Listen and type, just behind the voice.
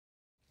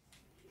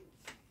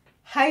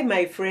Hi,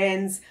 my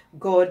friends.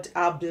 God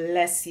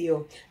bless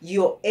you.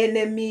 Your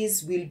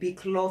enemies will be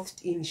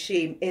clothed in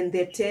shame, and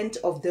the tent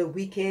of the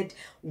wicked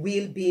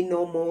will be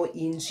no more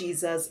in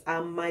Jesus'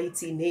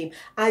 mighty name.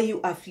 Are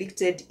you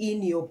afflicted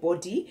in your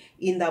body?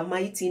 In the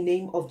mighty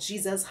name of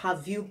Jesus,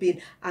 have you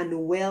been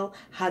unwell?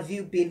 Have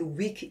you been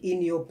weak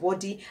in your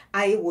body?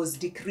 I was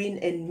decreeing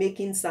and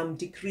making some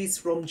decrees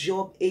from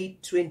Job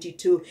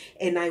 8:22,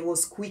 and I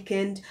was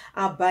quickened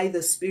by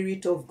the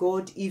Spirit of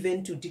God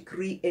even to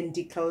decree and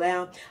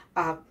declare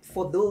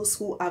for those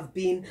who have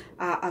been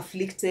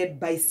afflicted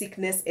by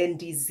sickness and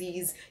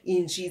disease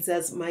in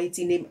Jesus'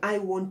 mighty name. I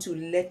want to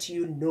let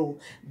you know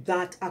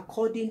that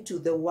according to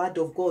the word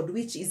of God,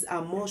 which is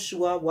a more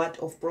sure word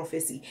of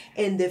prophecy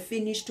and the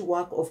finished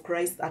work of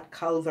Christ at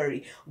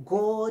Calvary,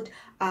 God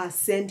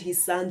sent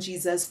his son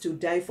Jesus to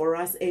die for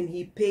us, and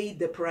he paid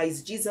the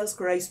price. Jesus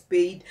Christ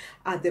paid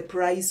the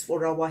price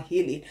for our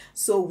healing.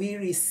 So we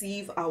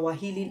receive our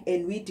healing,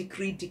 and we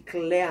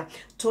declare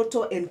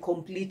total and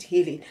complete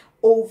healing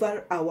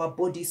over our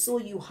body. So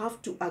you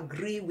have to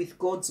agree with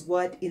God's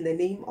word in the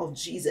name of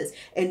Jesus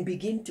and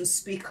begin to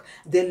speak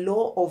the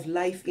law of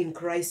life in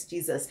Christ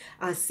Jesus.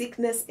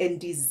 Sickness and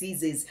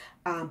diseases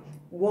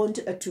want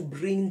to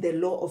bring the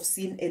law of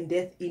sin and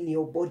death in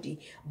your body,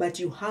 but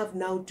you have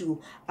now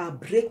to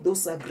break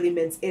those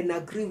agreements and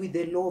agree with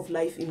the law of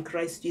life in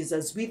Christ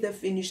Jesus, with the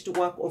finished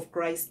work of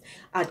Christ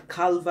at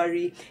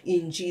Calvary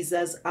in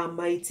Jesus'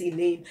 mighty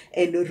name,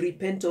 and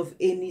repent of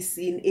any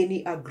sin,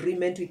 any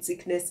agreement with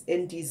sickness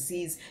and disease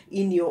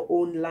in your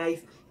own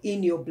life,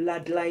 in your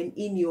bloodline,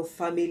 in your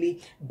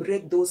family.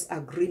 Break those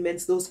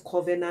agreements, those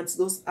covenants,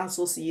 those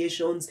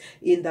associations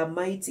in the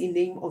mighty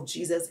name of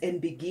Jesus, and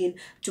begin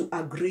to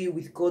agree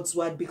with God's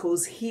word,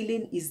 because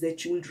healing is the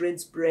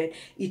children's bread.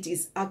 It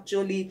is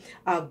actually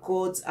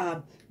God's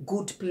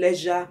good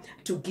pleasure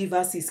to give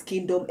us his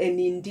kingdom, and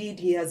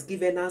indeed he has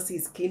given us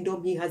his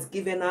kingdom. He has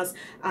given us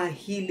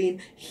healing.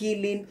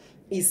 Healing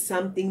is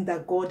something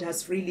that God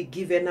has really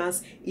given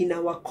us in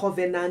our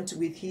covenant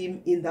with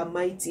him in the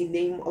mighty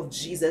name of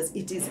Jesus.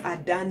 It is a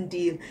done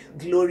deal.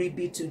 Glory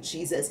be to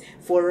Jesus.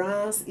 For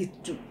us,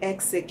 it to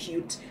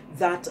execute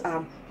that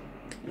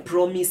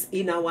promise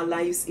in our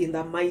lives in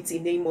the mighty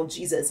name of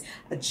Jesus.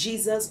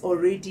 Jesus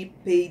already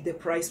paid the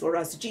price for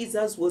us.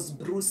 Jesus was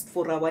bruised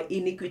for our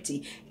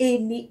iniquity.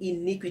 Any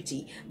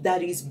iniquity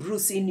that is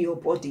bruising your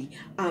body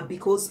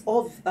because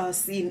of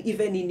sin,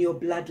 even in your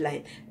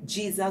bloodline,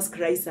 Jesus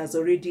Christ has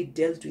already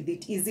dealt with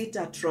it. Is it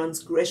a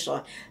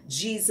transgression?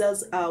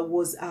 Jesus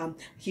was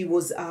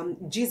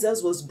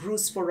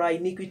bruised for our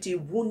iniquity,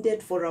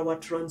 wounded for our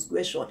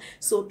transgression.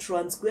 So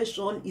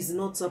transgression is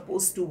not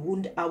supposed to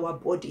wound our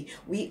body.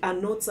 We are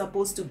not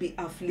supposed to be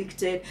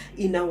afflicted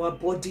in our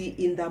body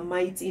in the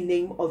mighty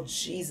name of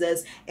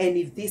Jesus. And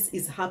if this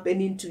is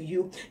happening to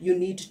you, you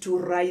need to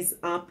rise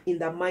up in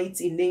the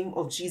mighty name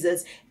of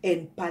Jesus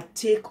and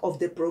partake of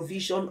the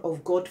provision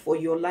of God for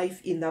your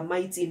life in the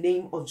mighty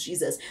name of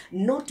Jesus.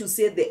 Not to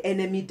say the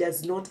enemy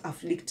does not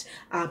afflict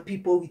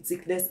people with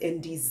sickness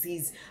and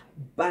disease,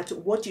 but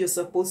what you're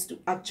supposed to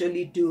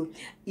actually do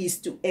is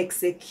to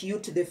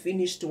execute the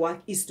finished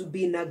work, is to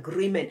be in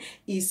agreement,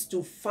 is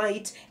to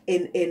fight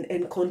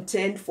and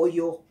contend for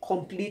your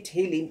complete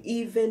healing,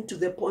 even to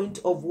the point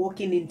of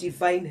walking in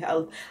divine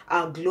health.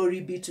 Glory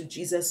be to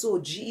Jesus. So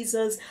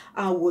Jesus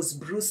was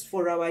bruised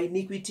for our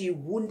iniquity,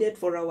 wounded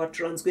for our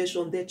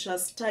transgression. The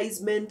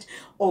chastisement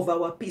of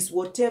our peace,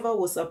 whatever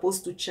was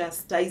supposed to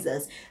chastise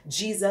us,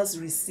 Jesus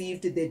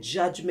received the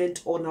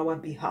judgment on our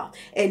behalf.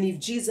 And if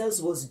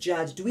Jesus was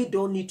judged, we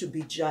don't need to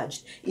be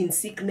judged in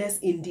sickness,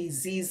 in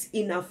disease,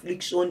 in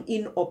affliction,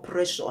 in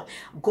oppression.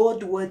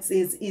 God's word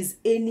says, is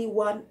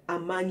anyone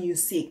among you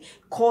sick?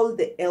 Call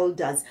the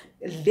elders,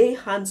 lay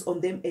hands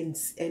on them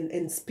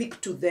and speak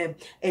to them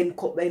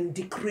and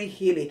decree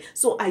healing.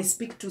 So I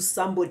speak to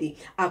somebody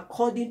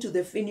according to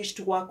the finished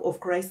work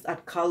of Christ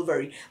at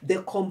Calvary,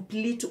 the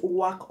complete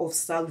work of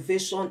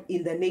salvation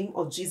in the name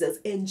of Jesus.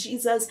 And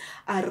Jesus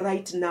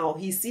right now,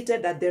 he's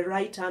seated at the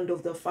right hand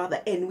of the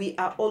Father, and we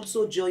are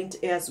also joint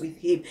heirs with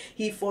him.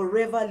 He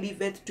forever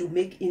liveth to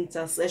make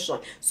intercession.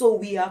 So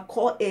we are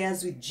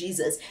co-heirs with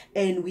Jesus,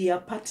 and we are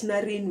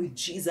partnering with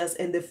Jesus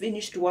and the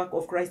finished work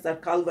of Christ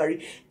at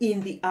Calvary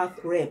in the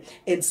earth realm.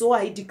 And so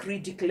I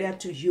declare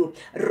to you,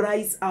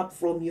 rise up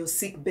from your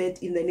sick bed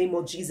in the name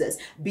of Jesus.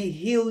 Be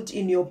healed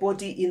in your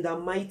body in the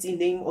mighty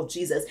name of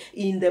Jesus,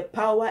 in the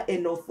power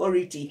and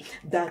authority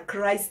that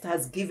Christ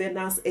has given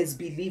us as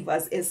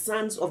believers, as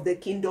sons of the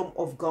kingdom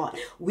of God.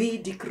 We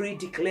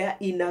declare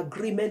in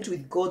agreement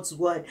with God's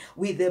word,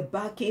 with the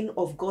backing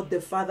of God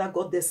the Father,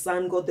 God the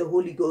Son, God the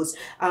Holy Ghost,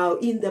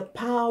 in the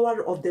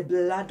power of the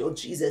blood of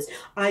Jesus.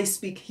 I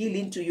speak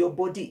healing to your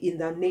body in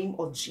the name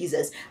of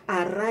Jesus.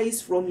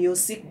 Arise from your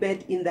sick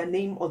bed in the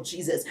name of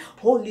Jesus.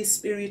 Holy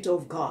Spirit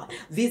of God,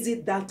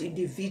 visit that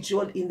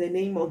individual in the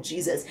name of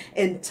Jesus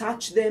and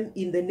touch them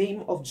in the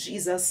name of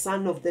Jesus,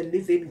 Son of the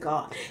living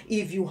God.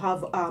 If you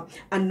have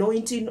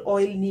anointing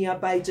oil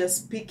nearby,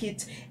 just pick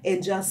it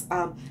and just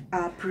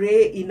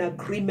pray in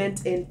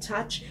agreement and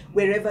touch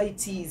wherever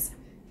it is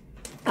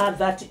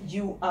that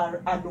you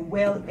are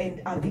unwell,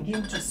 and I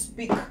begin to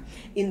speak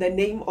in the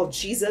name of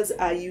Jesus.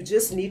 You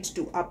just need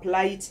to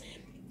apply it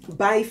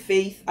by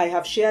faith. I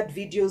have shared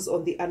videos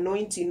on the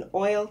anointing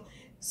oil.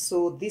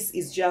 So this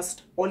is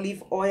just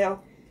olive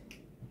oil,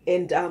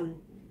 and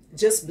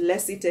just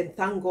bless it and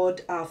thank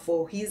God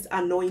for his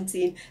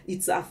anointing.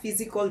 It's a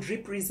physical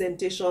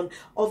representation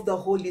of the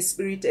Holy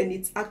Spirit, and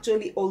it's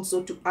actually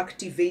also to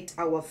activate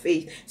our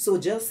faith. So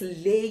just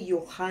lay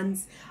your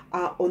hands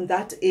on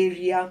that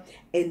area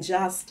and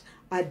just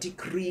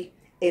decree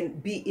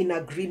and be in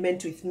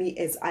agreement with me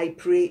as I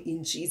pray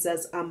in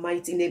Jesus'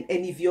 mighty name.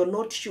 And if you're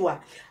not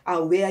sure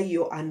where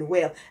you're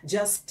unwell,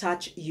 just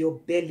touch your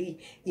belly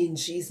in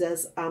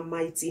Jesus'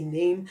 mighty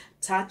name.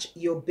 Touch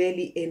your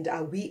belly, and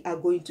we are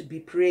going to be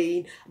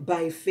praying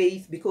by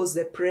faith, because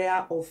the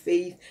prayer of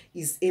faith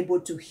is able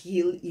to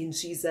heal in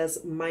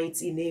Jesus'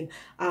 mighty name.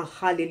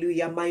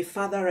 Hallelujah. My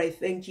Father, I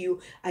thank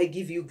you. I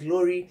give you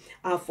glory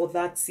for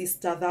that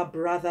sister, that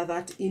brother,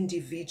 that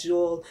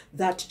individual,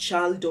 that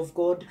child of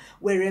God,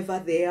 wherever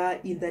they are,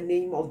 in the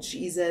name of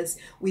Jesus.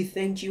 We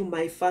thank you,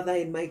 my Father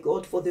and my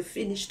God, for the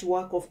finished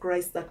work of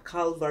Christ at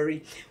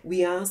Calvary.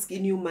 We are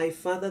asking you, my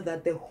Father,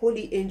 that the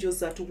holy angels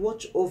that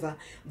watch over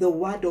the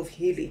word of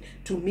healing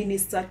to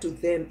minister to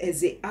them as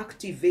they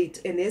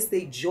activate and as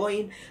they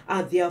join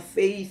their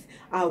faith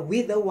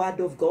with the word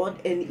of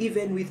God, and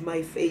even with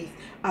my faith,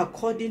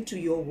 according to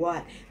your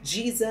word.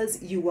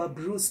 Jesus, you were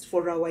bruised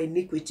for our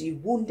iniquity,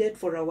 wounded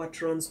for our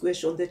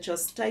transgression. The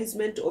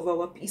chastisement of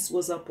our peace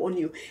was upon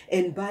you,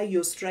 and by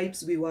your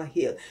stripes we were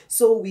healed.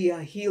 So we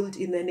are healed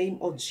in the name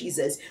of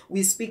Jesus.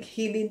 We speak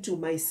healing to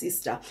my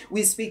sister.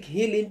 We speak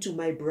healing to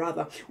my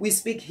brother. We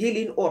speak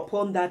healing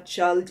upon that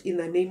child in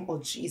the name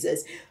of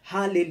Jesus.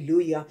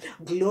 Hallelujah.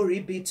 Glory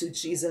be to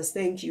Jesus.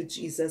 Thank you,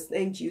 Jesus.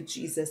 Thank you,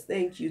 Jesus.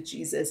 Thank you,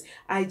 Jesus.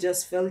 I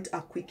just felt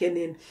a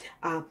quickening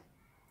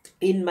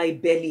in my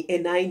belly,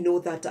 and I know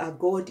that our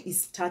God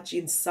is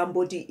touching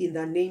somebody in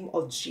the name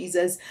of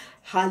Jesus.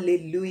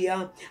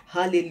 Hallelujah.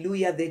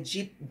 Hallelujah.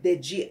 The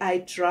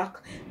GI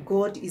tract,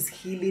 God is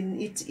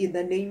healing it in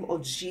the name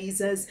of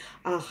Jesus.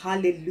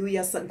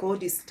 Hallelujah. So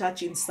God is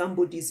touching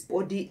somebody's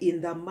body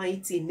in the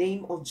mighty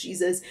name of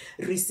Jesus.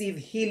 Receive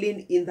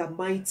healing in the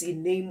mighty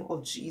name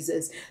of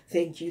Jesus.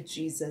 Thank you,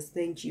 Jesus.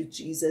 Thank you,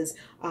 Jesus.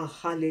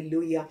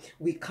 Hallelujah.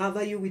 We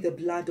cover you with the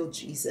blood of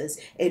Jesus,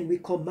 and we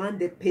command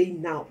the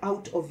pain now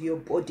out of your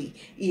body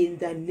in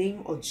the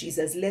name of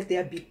Jesus. Let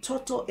there be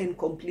total and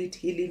complete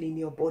healing in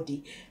your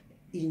body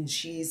in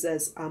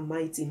Jesus'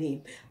 mighty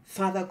name.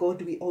 Father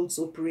God, we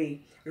also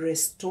pray,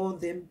 restore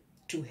them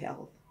to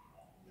health.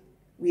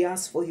 We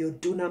ask for your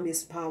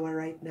dunamis power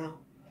right now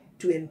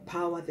to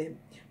empower them,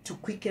 to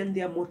quicken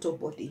their mortal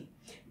body.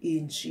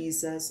 In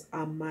Jesus'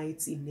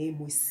 mighty name,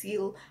 we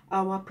seal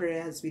our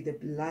prayers with the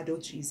blood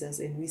of Jesus,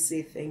 and we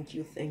say thank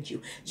you, thank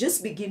you.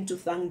 Just begin to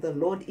thank the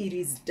Lord. It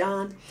is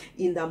done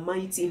in the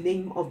mighty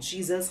name of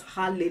Jesus.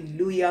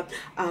 Hallelujah.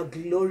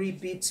 Glory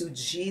be to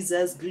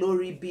Jesus.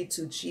 Glory be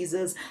to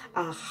Jesus.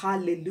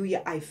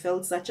 Hallelujah. I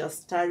felt such a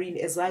stirring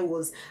as I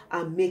was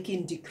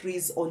making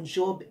decrees on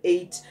Job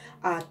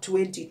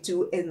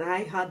 8:22, and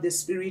I heard the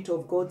Spirit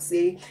of God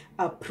say,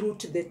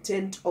 uproot the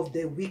tent of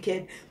the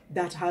wicked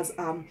that has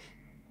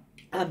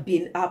have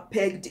been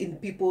pegged in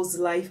people's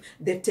life,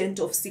 the tent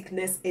of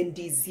sickness and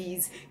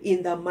disease,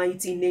 in the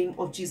mighty name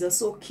of Jesus.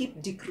 So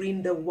keep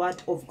decreeing the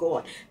word of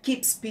God.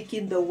 Keep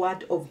speaking the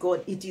word of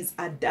God. It is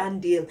a done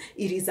deal.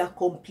 It is a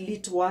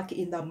complete work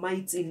in the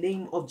mighty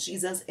name of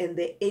Jesus, and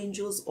the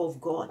angels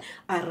of God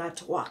are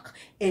at work,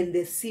 and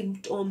the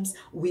symptoms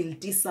will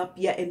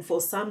disappear. And for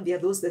some,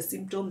 the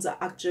symptoms are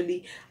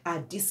actually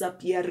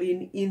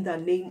disappearing in the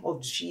name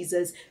of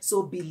Jesus.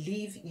 So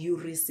believe you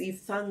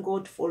receive. Thank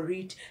God for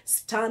it.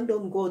 Stand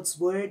on God's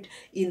word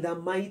in the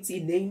mighty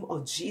name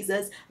of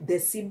Jesus. The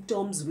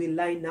symptoms will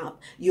line up.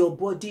 Your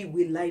body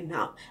will line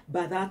up.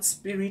 But that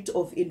spirit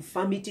of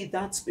infirmity,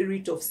 that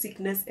spirit of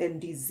sickness and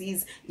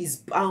disease is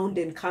bound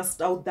and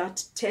cast out.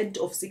 That tent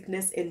of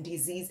sickness and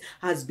disease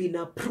has been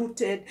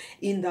uprooted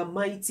in the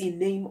mighty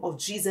name of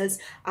Jesus,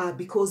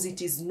 because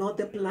it is not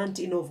the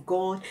planting of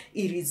God.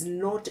 It is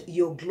not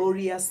your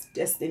glorious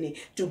destiny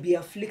to be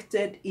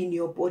afflicted in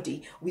your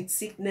body with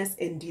sickness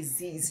and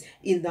disease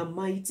in the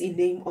mighty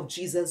name of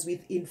Jesus,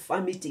 with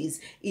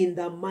infirmities in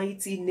the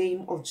mighty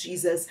name of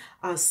Jesus,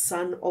 as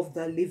Son of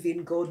the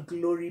living God.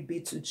 Glory be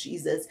to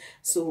Jesus.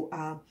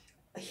 So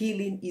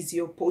healing is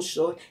your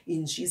portion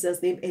in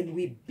Jesus' name, and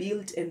we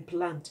build and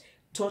plant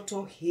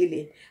total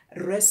healing,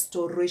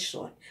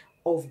 restoration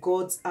of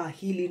God's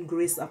healing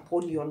grace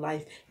upon your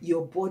life.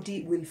 Your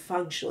body will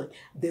function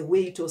the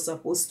way it was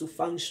supposed to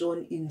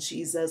function in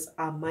Jesus'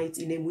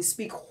 mighty name. We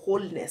speak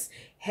wholeness,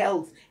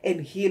 health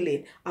and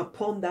healing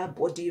upon that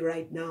body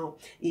right now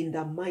in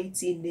the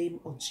mighty name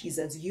of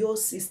Jesus. Your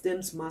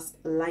systems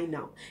must line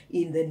up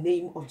in the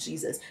name of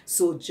Jesus.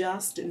 So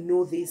just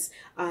know this,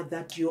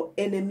 that your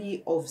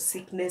enemy of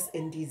sickness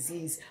and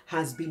disease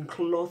has been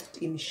clothed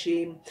in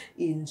shame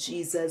in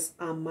Jesus'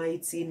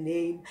 mighty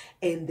name.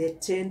 And the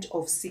tent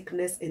of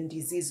sickness and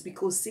disease,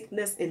 because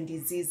sickness and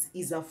disease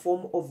is a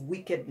form of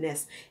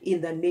wickedness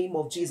in the name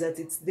of Jesus.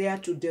 It's there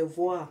to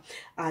devour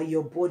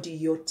your body,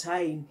 your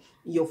time,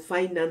 your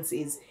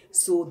finances.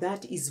 So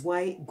that is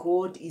why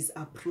God is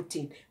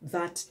uprooting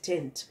that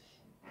tent.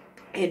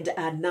 And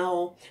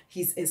now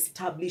he's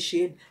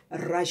establishing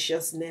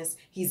righteousness.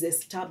 He's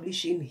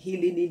establishing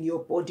healing in your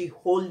body,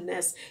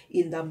 wholeness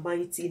in the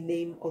mighty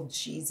name of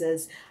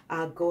Jesus.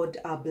 God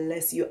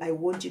bless you. I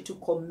want you to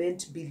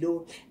comment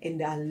below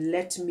and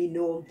let me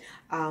know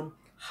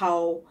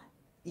how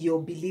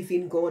you're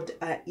believing God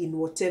in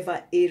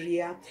whatever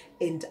area,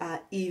 and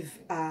if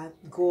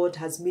God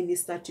has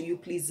ministered to you,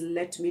 please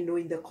let me know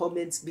in the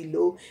comments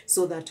below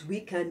so that we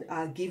can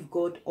give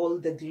God all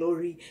the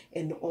glory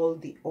and all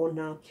the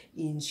honor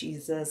in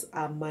Jesus'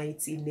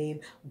 mighty name.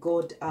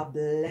 God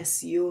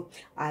bless you.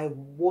 I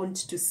want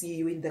to see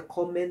you in the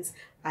comments.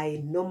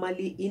 I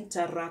normally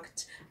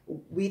interact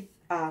with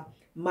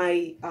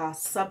my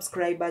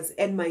subscribers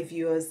and my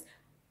viewers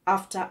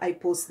after I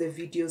post the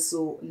video,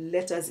 so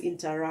let us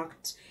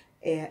interact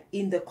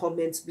in the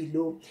comments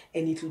below,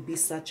 and it will be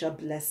such a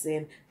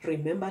blessing.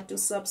 Remember to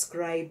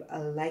subscribe,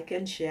 like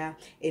and share,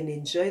 and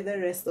enjoy the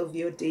rest of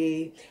your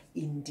day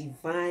in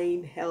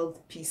divine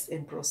health, peace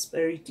and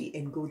prosperity,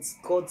 and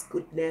God's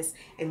goodness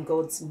and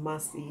God's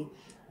mercy.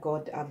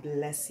 God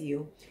bless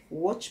you.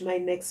 Watch my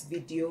next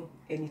video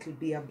and it will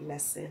be a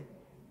blessing.